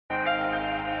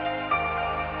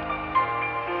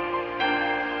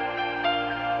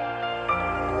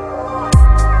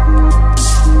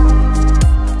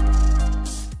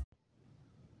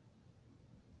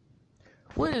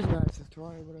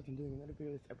Alright, what I've been doing another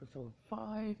video. It's episode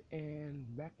 5 and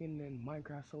back in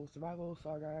Minecraft Soul Survival.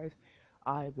 Sorry guys,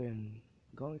 I've been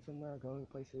going somewhere, going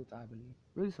places. I've been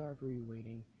really sorry for you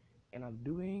waiting, and I'm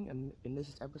doing, and this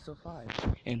is episode 5,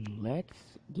 and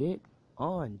let's get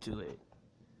on to it.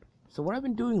 So what I've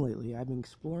been doing lately, I've been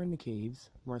exploring the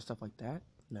caves, more stuff like that,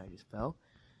 and I just fell,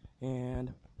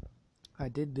 and I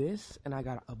did this, and I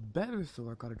got a better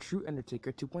sword called a True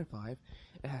Endertaker 2.5.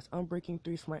 It has Unbreaking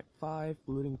 3, Smite 5,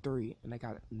 Looting 3, and I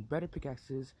got better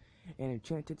pickaxes and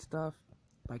enchanted stuff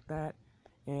like that.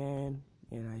 And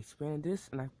I expanded this,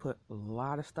 and I put a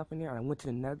lot of stuff in there. I went to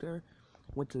the Nether,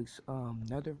 went to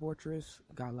Nether Fortress,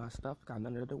 got a lot of stuff, got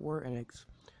another word, and it's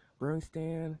brewing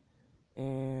stand,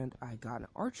 and I got an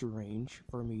archer range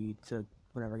for me to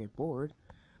whenever I get bored.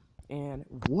 And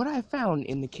what I found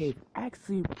in the cave,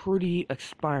 actually pretty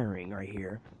inspiring right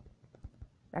here.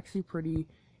 Actually pretty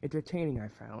entertaining,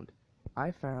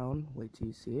 I found, wait till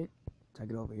you see it. Take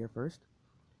it over here first.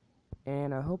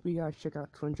 And I hope you guys check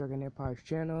out Twin Dragon Empire's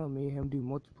channel. Me and him do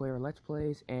multiplayer Let's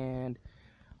Plays. And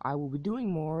I will be doing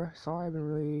more. Sorry I've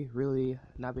been really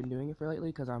not been doing it for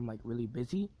lately because I'm like really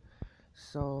busy.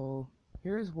 So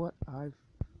here's what I've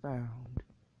found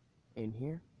in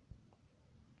here.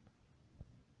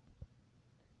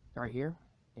 Right here,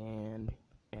 and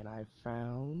I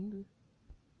found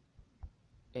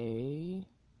a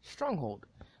stronghold.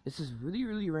 This is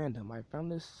really random. I found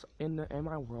this in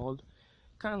my world,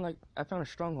 kind of like I found a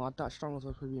stronghold. I thought strongholds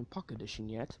was supposed to be in Pocket Edition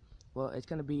yet. Well, it's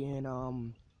gonna be in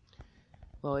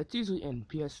well, it's usually in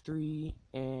PS3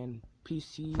 and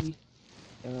PC,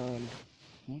 and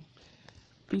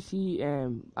PC,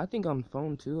 and I think on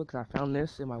phone too, because I found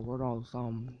this in my world. I was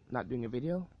not doing a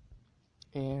video,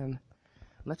 and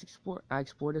let's explore. I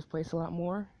explored this place a lot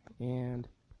more, and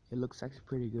it looks actually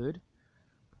pretty good.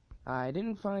 I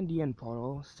didn't find the end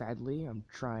portal, sadly. I'm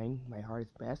trying my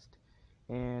hardest best,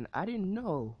 and I didn't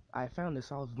know I found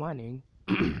this. I was mining.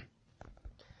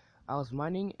 I was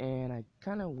mining, and I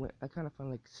kind of found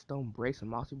like stone bricks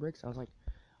and mossy bricks. I was like,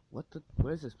 what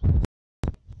is this place?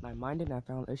 And I mined it, and I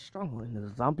found a stronghold, and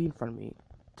there's a zombie in front of me.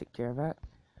 Take care of that,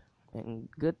 and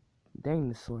good. Dang,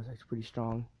 this sword is actually pretty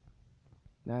strong.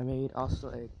 And I made also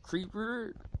a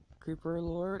creeper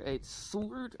lord, a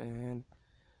sword, and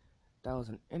that was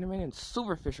an enderman and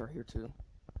silverfish right here too.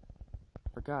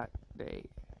 Forgot they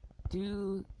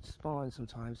do spawn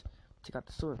sometimes. Check out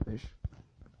the silverfish.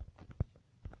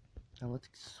 Now let's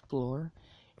explore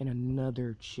in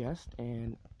another chest,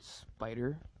 and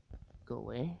spider, go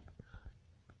away.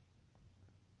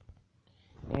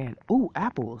 And ooh,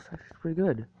 apples, that's pretty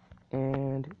good.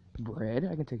 And bread,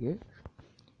 I can take it.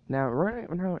 Now we're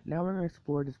gonna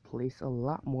explore this place a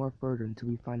lot more further until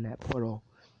we find that portal.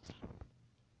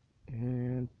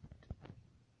 And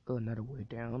go another way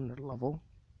down, another level.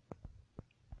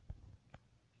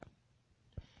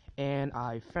 And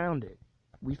I found it.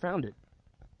 We found it.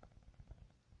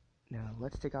 Now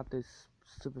let's take out this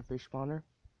superfish spawner.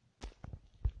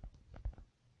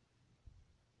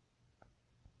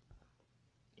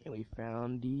 And we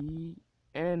found the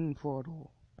end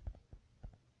portal.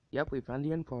 Yep, we found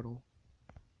the end portal.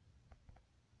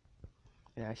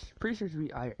 And I'm pretty sure there's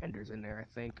iron enders in there,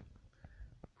 I think.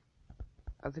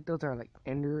 Those are like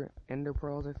ender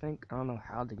pearls, I think. I don't know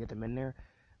how to get them in there.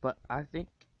 But I think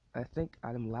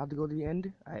I'm allowed to go to the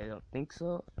end. I don't think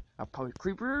so. I'll probably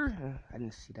creeper. I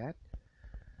didn't see that.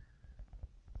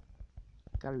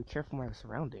 Gotta be careful of my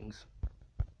surroundings.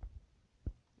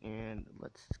 And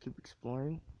let's keep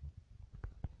exploring.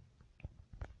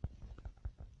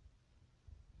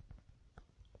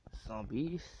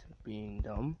 Zombies being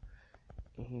dumb,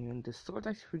 and the sword's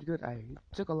actually pretty good. I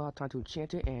took a lot of time to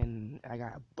enchant it, and I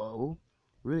got a bow,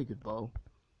 really good bow.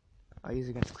 I use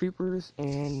it against creepers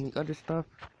and other stuff,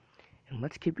 and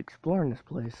let's keep exploring this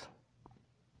place.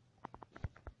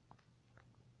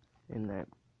 And that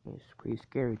is pretty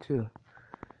scary too.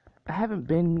 I haven't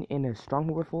been in a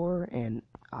stronghold before, and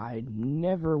I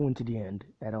never went to the end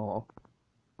at all.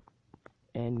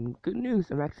 And good news,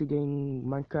 I'm actually getting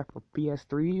Minecraft for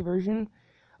PS3 version.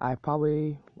 I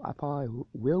probably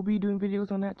will be doing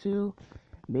videos on that too.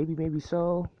 Maybe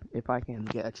so, if I can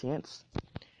get a chance,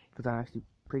 because I'm actually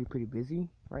pretty busy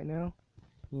right now.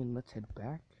 And let's head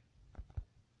back.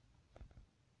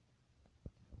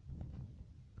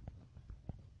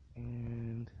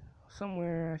 And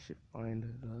somewhere I should find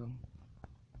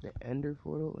the ender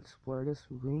portal. Let's explore this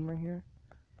room right here.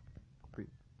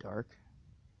 Pretty dark.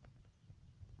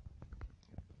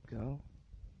 Go.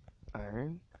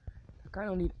 Iron. I kind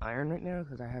of need iron right now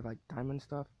because I have like diamond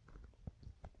stuff.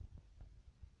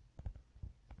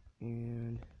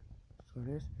 And so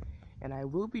this. and I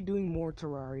will be doing more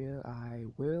Terraria. I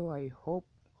hope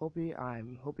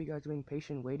you guys are being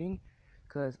patient waiting,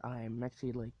 because I'm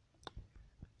actually like,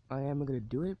 I am gonna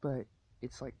do it, but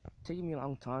it's like taking me a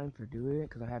long time for doing it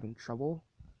because I'm having trouble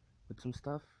with some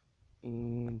stuff.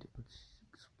 And let's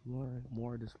explore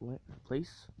more of this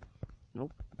place.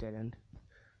 Nope, dead end.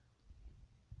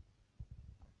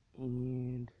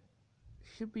 And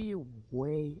should be a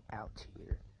way out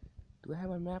here. Do I have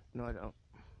my map? No, I don't.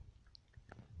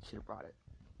 Should have brought it.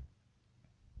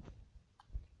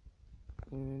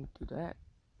 And do that.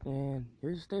 And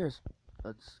here's the stairs.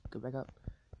 Let's go back up.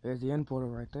 There's the end portal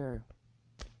right there.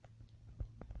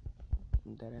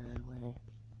 That way.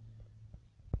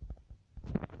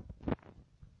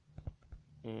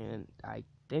 And I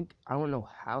don't know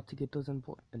how to get those an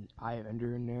Eye of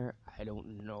Ender in there. I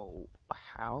don't know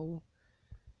how.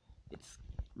 It's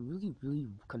really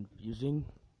confusing.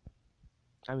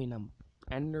 I mean,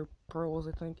 Ender pearls,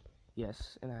 I think.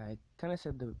 Yes, and I kind of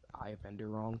said the Eye of Ender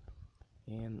wrong.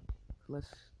 And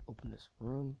let's open this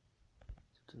room.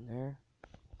 It's in there.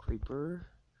 Creeper,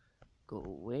 go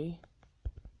away.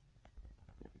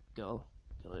 There we go.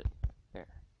 Kill it. There.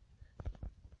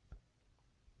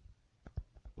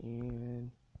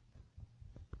 And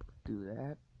do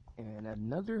that. And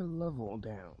another level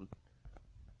down.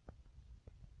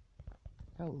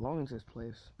 How long is this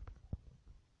place?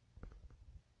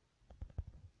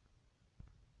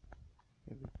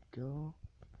 There we go.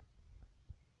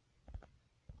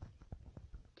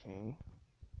 Okay.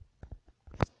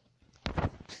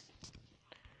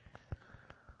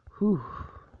 Whew.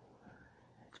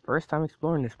 It's first time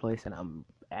exploring this place, and I'm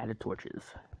out of torches.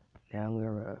 Now I'm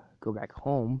gonna go back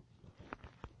home.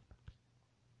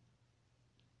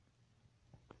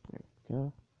 There we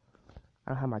go.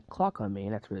 I don't have my clock on me,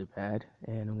 and that's really bad.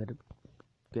 And I'm gonna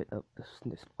get up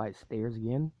this flight of stairs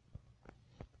again.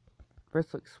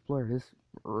 First, let's explore this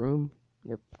room.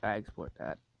 Yep, I explored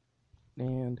that.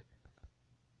 And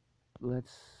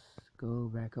let's go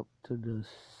back up to the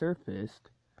surface,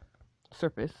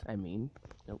 I mean.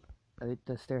 Nope, I think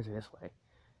the stairs are this way.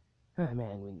 Oh,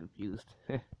 man, I'm getting confused.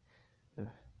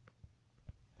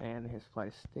 And here's a flight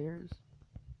of stairs.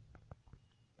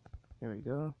 There we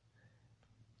go.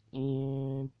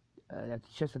 And that's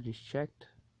the chest I just checked.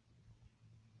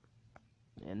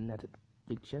 And that's a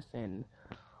big chest. And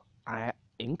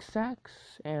ink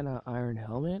sacks and an iron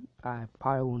helmet. I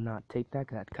probably will not take that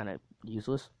because that's kind of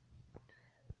useless.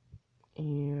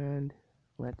 And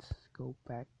let's go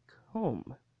back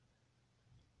home.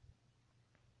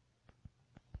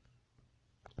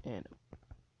 And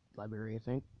library, I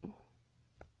think.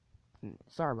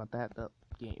 Sorry about that, the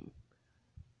game.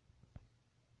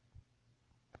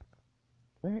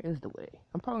 Where is the way?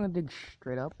 I'm probably gonna dig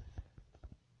straight up.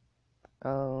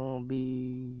 I'll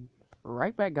be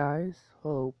right back, guys.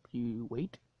 Hope you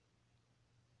wait.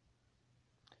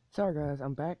 Sorry, guys,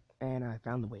 I'm back, and I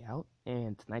found the way out.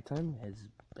 And it's nighttime. It's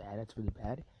bad. It's really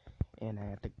bad. And I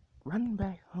have to run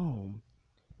back home.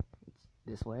 It's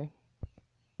this way.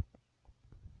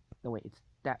 No, wait, it's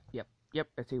that. Yep.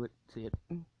 I see it.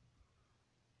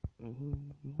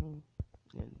 And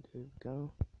there we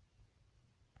go.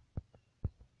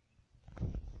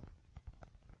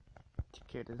 Take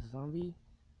care of this zombie.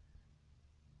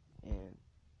 And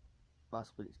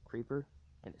possibly this creeper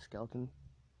and a skeleton.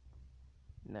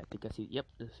 And I think I see, yep,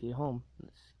 I see it home.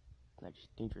 It's not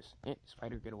just dangerous.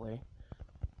 Spider, get away.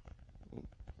 And,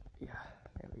 yeah,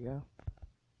 there we go.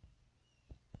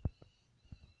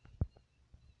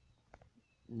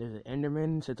 And there's an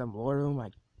Enderman. Since I'm Lord of them, I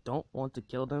don't want to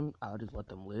kill them. I'll just let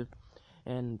them live.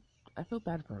 And I feel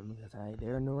bad for them because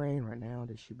they're in the rain right now.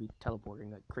 They should be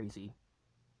teleporting like crazy.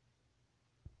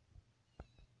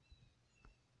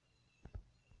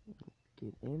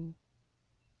 Get in.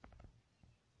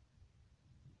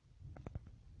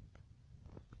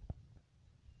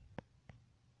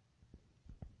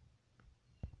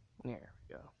 There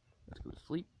we go. Let's go to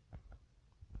sleep.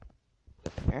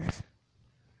 There.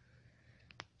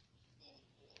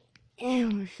 And I'm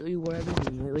going to show you what I've been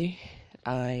doing lately.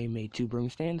 I made 2 broom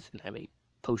stands, and I made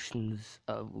potions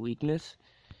of weakness.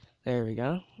 There we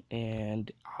go.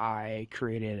 And I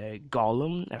created a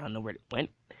golem. I don't know where it went.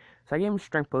 So I gave him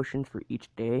strength potions for each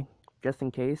day, just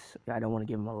in case. I don't want to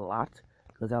give him a lot,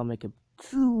 because that'll make him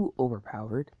too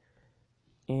overpowered.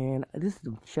 And this is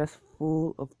a chest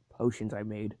full of potions I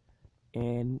made.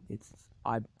 And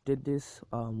I did this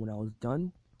when I was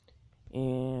done.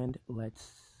 And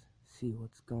let's see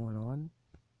what's going on.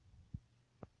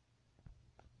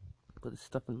 Put the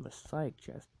stuff in the psych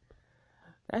chest.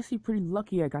 Actually pretty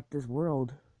lucky I got this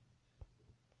world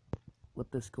with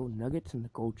this gold nuggets in the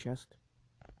gold chest.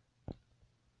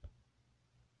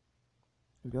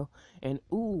 we go. And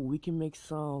ooh, we can make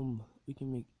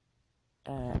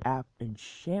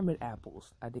enchantment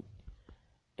apples. I think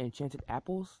enchanted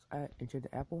apples. Enchanted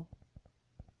apple.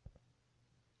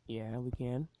 Yeah, we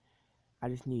can. I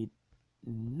just need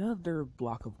another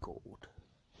block of gold.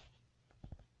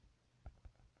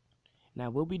 Now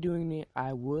we'll be doing it.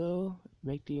 I will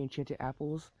make the enchanted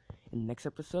apples in the next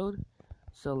episode.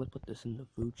 So let's put this in the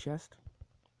food chest.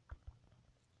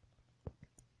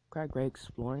 Quite great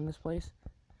exploring this place.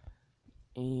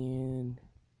 And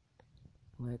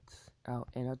let's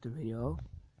end up the video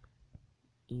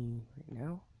right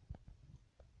now.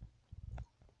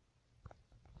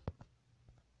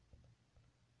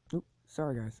 Oops,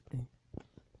 sorry guys.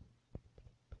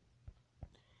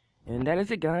 And that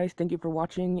is it, guys. Thank you for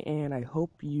watching, and I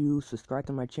hope you subscribe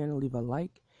to my channel, leave a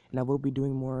like, and I will be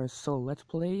doing more solo let's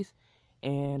plays.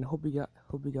 And hope you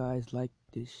guys like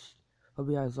this. Hope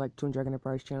you guys like Twin Dragon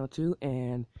Enterprise channel too.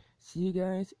 And see you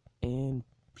guys in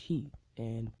peace.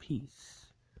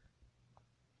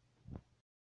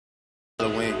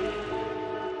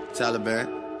 Taliban.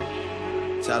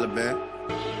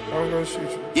 I was gonna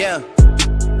shoot you. Yeah.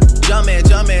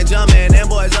 Jumpin', them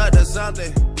boys up to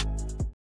something.